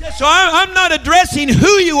 He says, so I'm not addressing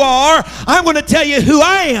who you are. I'm going to tell you who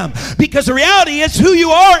I am. Because the reality is who you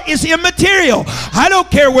are is immaterial. I don't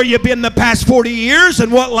care where you've been the past 40 years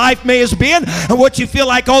and what life may have been and what you feel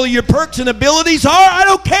like all of your perks and abilities are. I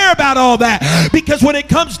don't care about all that. Because when it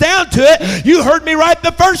comes down to it, you heard me right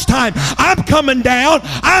the first time. I'm coming down.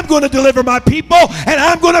 I'm going to deliver my people and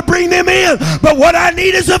I'm going to bring them in. But what I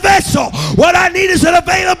need is a vessel. What I need is an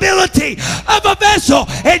availability of a vessel.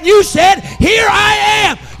 And you said, here I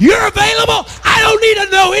am. You're available. I don't need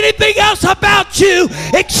to know anything else about you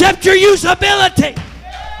except your usability.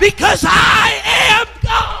 Because I am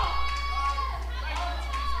God.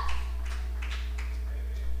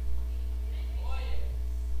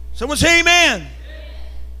 Someone say amen.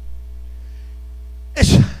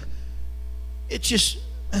 It's just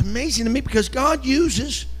amazing to me because God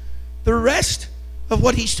uses the rest of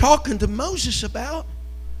what he's talking to Moses about,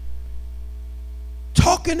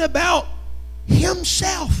 talking about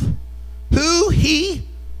himself, who he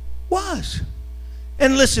was.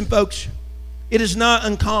 And listen, folks, it is not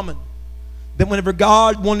uncommon that whenever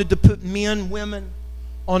God wanted to put men, women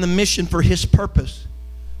on a mission for his purpose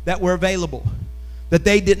that were available, that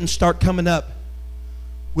they didn't start coming up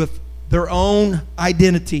with their own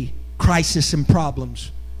identity crisis and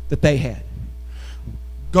problems that they had.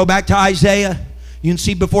 Go back to Isaiah. You can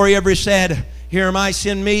see before he ever said, here am I,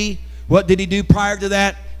 send me. What did he do prior to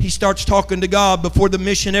that? He starts talking to God before the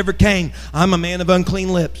mission ever came. I'm a man of unclean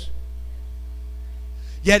lips.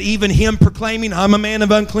 Yet even him proclaiming, I'm a man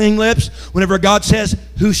of unclean lips, whenever God says,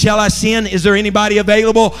 who shall I send? Is there anybody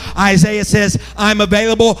available? Isaiah says, I'm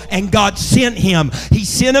available, and God sent him. He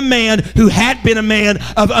sent a man who had been a man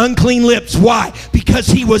of unclean lips. Why? Because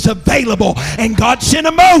he was available. And God sent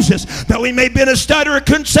a Moses, though he may have been a stutterer,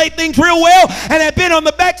 couldn't say things real well, and had been on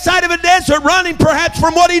the backside of a desert running perhaps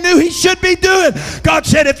from what he knew he should be doing. God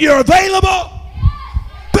said, if you're available,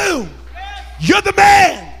 boom, you're the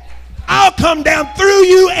man. I'll come down through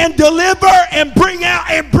you and deliver and bring out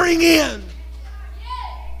and bring in.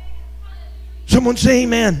 Someone say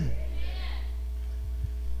amen.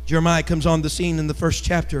 Jeremiah comes on the scene in the first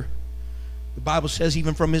chapter. The Bible says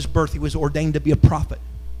even from his birth he was ordained to be a prophet.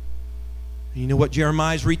 And you know what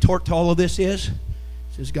Jeremiah's retort to all of this is? He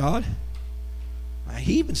says, God,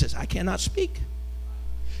 he even says, I cannot speak.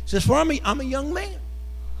 He says, for I'm a young man.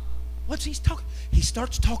 What's he talking? He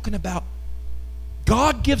starts talking about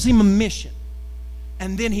God gives him a mission,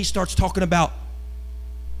 and then he starts talking about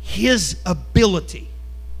his ability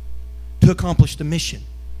to accomplish the mission.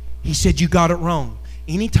 He said, you got it wrong.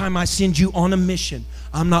 Anytime I send you on a mission,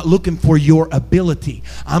 I'm not looking for your ability.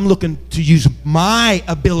 I'm looking to use my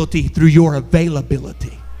ability through your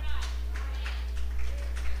availability.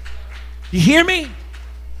 You hear me?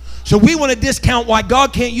 So we want to discount why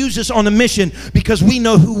God can't use us on a mission because we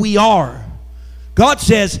know who we are. God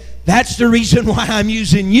says, that's the reason why I'm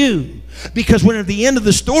using you. Because when the end of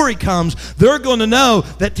the story comes, they're going to know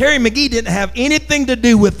that Terry McGee didn't have anything to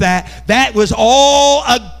do with that. That was all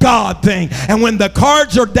a God thing. And when the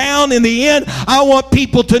cards are down in the end, I want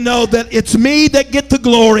people to know that it's me that get the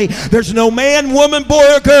glory. There's no man, woman,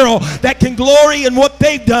 boy, or girl that can glory in what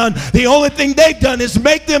they've done. The only thing they've done is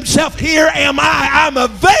make themselves, here am I. I'm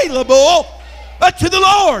available to the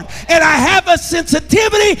Lord. And I have a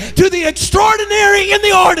sensitivity to the extraordinary in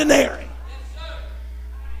the ordinary.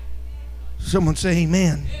 Someone say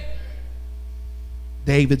amen.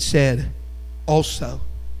 David said, also,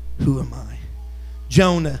 who am I?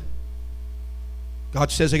 Jonah,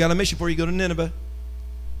 God says, I got a mission for you. Go to Nineveh.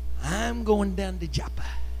 I'm going down to Joppa.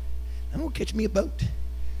 I'm going to catch me a boat.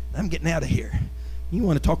 I'm getting out of here. You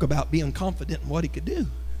want to talk about being confident in what he could do.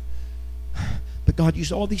 But God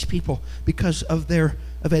used all these people because of their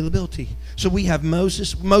availability. So we have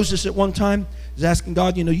Moses. Moses at one time is asking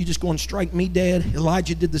God, you just go and strike me dead.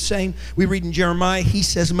 Elijah did the same. We read in Jeremiah, he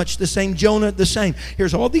says much the same. Jonah, the same.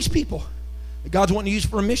 Here's all these people that God's wanting to use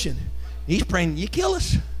for a mission. He's praying, you kill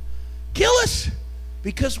us. Kill us.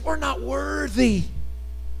 Because we're not worthy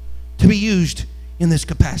to be used in this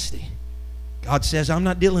capacity. God says, I'm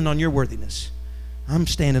not dealing on your worthiness. I'm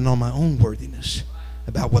standing on my own worthiness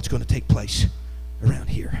about what's going to take place around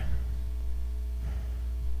here.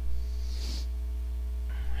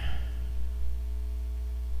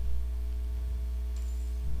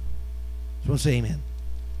 So we'll say amen.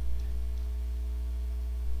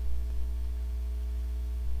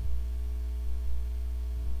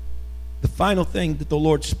 The final thing that the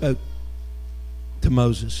Lord spoke to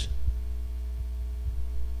Moses,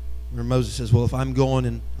 where Moses says, well, if I'm going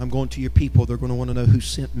and I'm going to your people, they're going to want to know who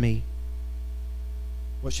sent me.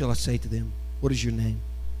 What shall I say to them? What is your name?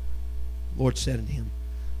 The Lord said unto him,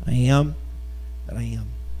 I am that I am.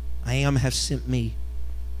 I am have sent me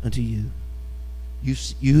unto you.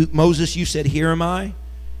 You Moses, you said, here am I.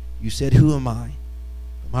 You said, who am I?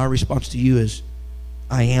 But my response to you is,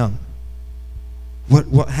 I am.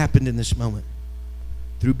 What happened in this moment?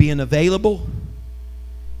 Through being available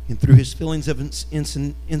and through his feelings of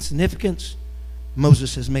insignificance,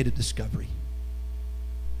 Moses has made a discovery.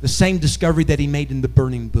 The same discovery that he made in the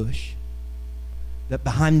burning bush. That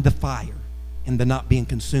behind the fire and the not being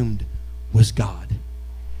consumed was God.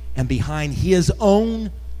 And behind his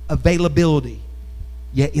own availability,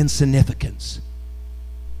 yet insignificance,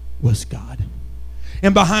 was God.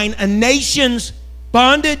 And behind a nation's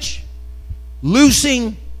bondage,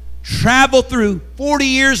 loosing, travel through 40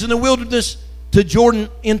 years in the wilderness to Jordan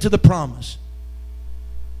into the promise.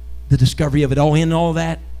 The discovery of it all in all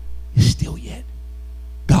that is still yet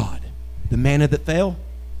God. The manna that fell,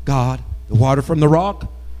 God. The water from the rock,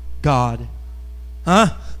 God.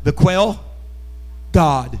 The quail,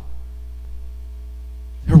 God.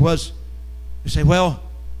 There was, you say, well,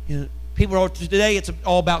 people are today, it's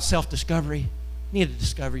all about self-discovery. You need to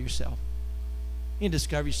discover yourself. You need to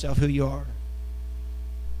discover yourself, who you are.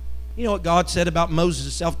 You know what God said about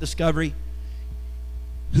Moses' self-discovery?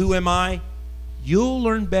 Who am I? You'll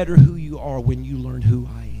learn better who you are when you learn who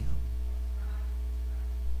I am.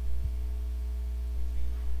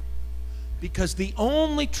 Because the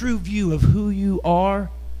only true view of who you are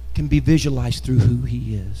can be visualized through who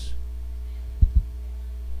he is.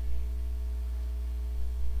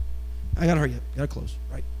 I got to hurry up. Got to close,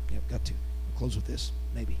 right? Yep, got to. I'll close with this,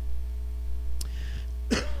 maybe.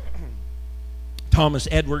 Thomas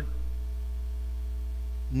Edward,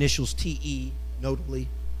 initials T.E., notably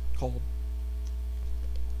called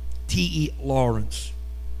T.E. Lawrence,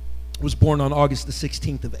 was born on August the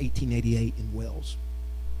 16th of 1888 in Wales.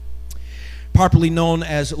 Popularly known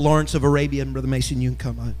as Lawrence of Arabia, and Brother Mason, you can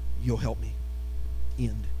come, you'll help me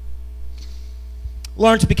end.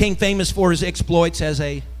 Lawrence became famous for his exploits as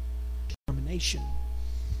a determination.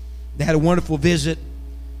 They had a wonderful visit,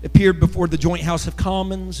 appeared before the joint House of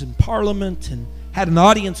Commons and Parliament, and had an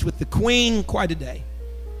audience with the Queen, quite a day.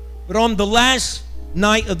 But on the last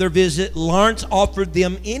night of their visit, Lawrence offered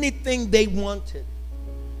them anything they wanted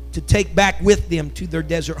to take back with them to their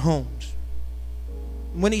desert homes.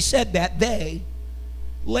 When he said that, they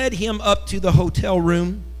led him up to the hotel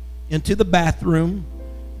room, into the bathroom,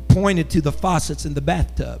 pointed to the faucets in the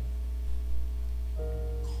bathtub,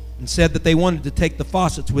 and said that they wanted to take the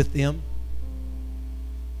faucets with them.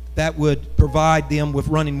 That would provide them with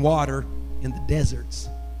running water in the deserts.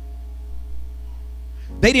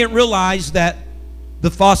 They didn't realize that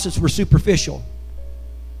the faucets were superficial,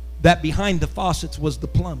 that behind the faucets was the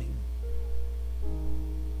plumbing.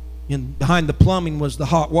 And behind the plumbing was the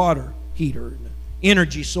hot water heater, and the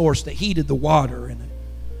energy source that heated the water, and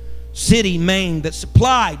a city main that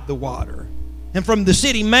supplied the water. And from the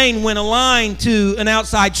city main went a line to an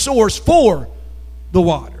outside source for the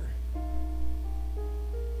water.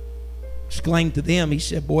 Exclaimed to them, he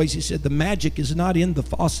said, boys, he said, the magic is not in the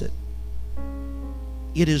faucet.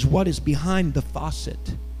 It is what is behind the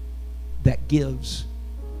faucet that gives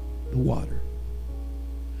the water.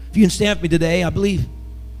 If you can stand with me today, I believe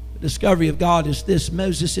the discovery of God is this.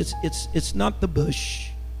 Moses, it's not the bush.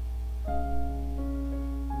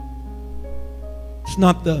 It's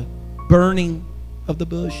not the burning of the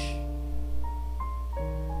bush.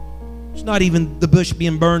 It's not even the bush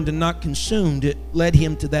being burned and not consumed. It led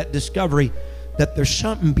him to that discovery that there's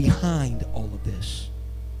something behind all of this.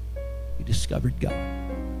 He discovered God.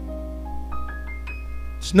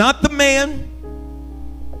 It's not the man.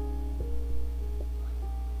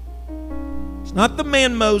 It's not the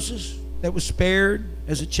man Moses that was spared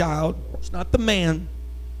as a child. It's not the man.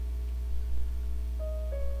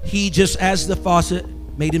 He just, as the faucet,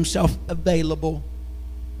 made himself available.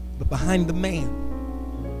 But behind the man,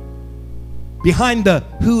 behind the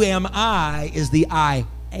who am I, is the I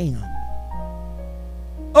am.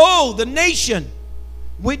 Oh, the nation.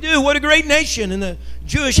 We do. What a great nation. In the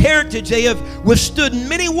Jewish heritage, they have withstood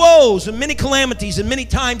many woes and many calamities and many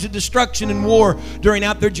times of destruction and war during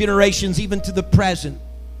out their generations, even to the present.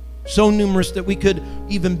 So numerous that we could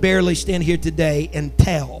even barely stand here today and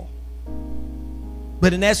tell.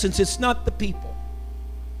 But in essence, it's not the people.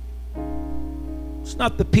 It's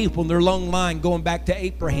not the people in their long line going back to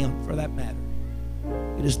Abraham, for that matter.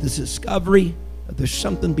 It is the discovery that there's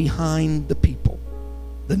something behind the people,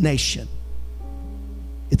 the nation.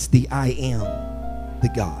 It's the I am, the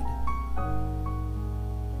God.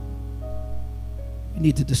 You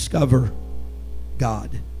need to discover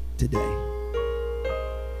God today.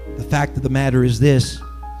 The fact of the matter is this: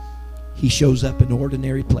 He shows up in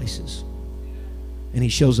ordinary places. And He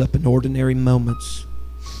shows up in ordinary moments.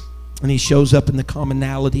 And He shows up in the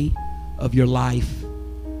commonality of your life.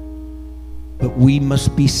 But we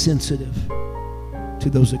must be sensitive to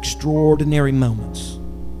those extraordinary moments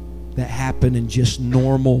that happen in just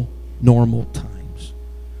normal times.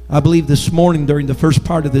 I believe this morning during the first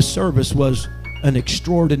part of this service was an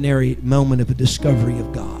extraordinary moment of a discovery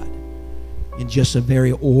of God in just a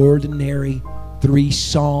very ordinary 3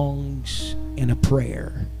 songs and a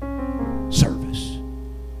prayer service.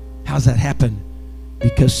 How's that happen?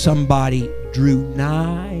 Because somebody drew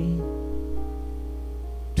nigh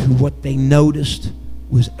to what they noticed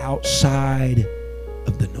was outside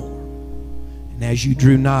of the norm. And as you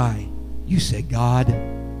drew nigh, you said, God,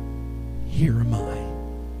 here am I.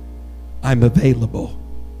 I'm available.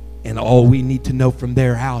 And all we need to know from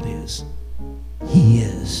there out is He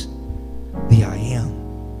is the I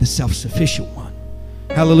am, the self-sufficient one.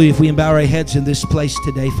 Hallelujah. If we bow our heads in this place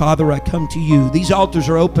today, Father, I come to you. These altars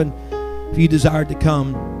are open if you desire to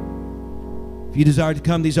come. If you desire to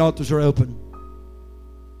come, these altars are open.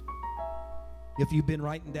 If you've been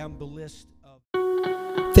writing down the list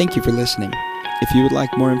of... Thank you for listening. If you would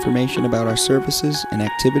like more information about our services and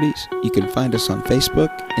activities, you can find us on Facebook,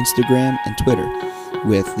 Instagram, and Twitter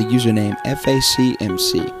with the username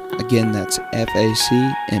FACMC. Again, that's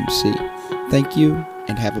FACMC. Thank you,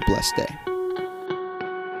 and have a blessed day.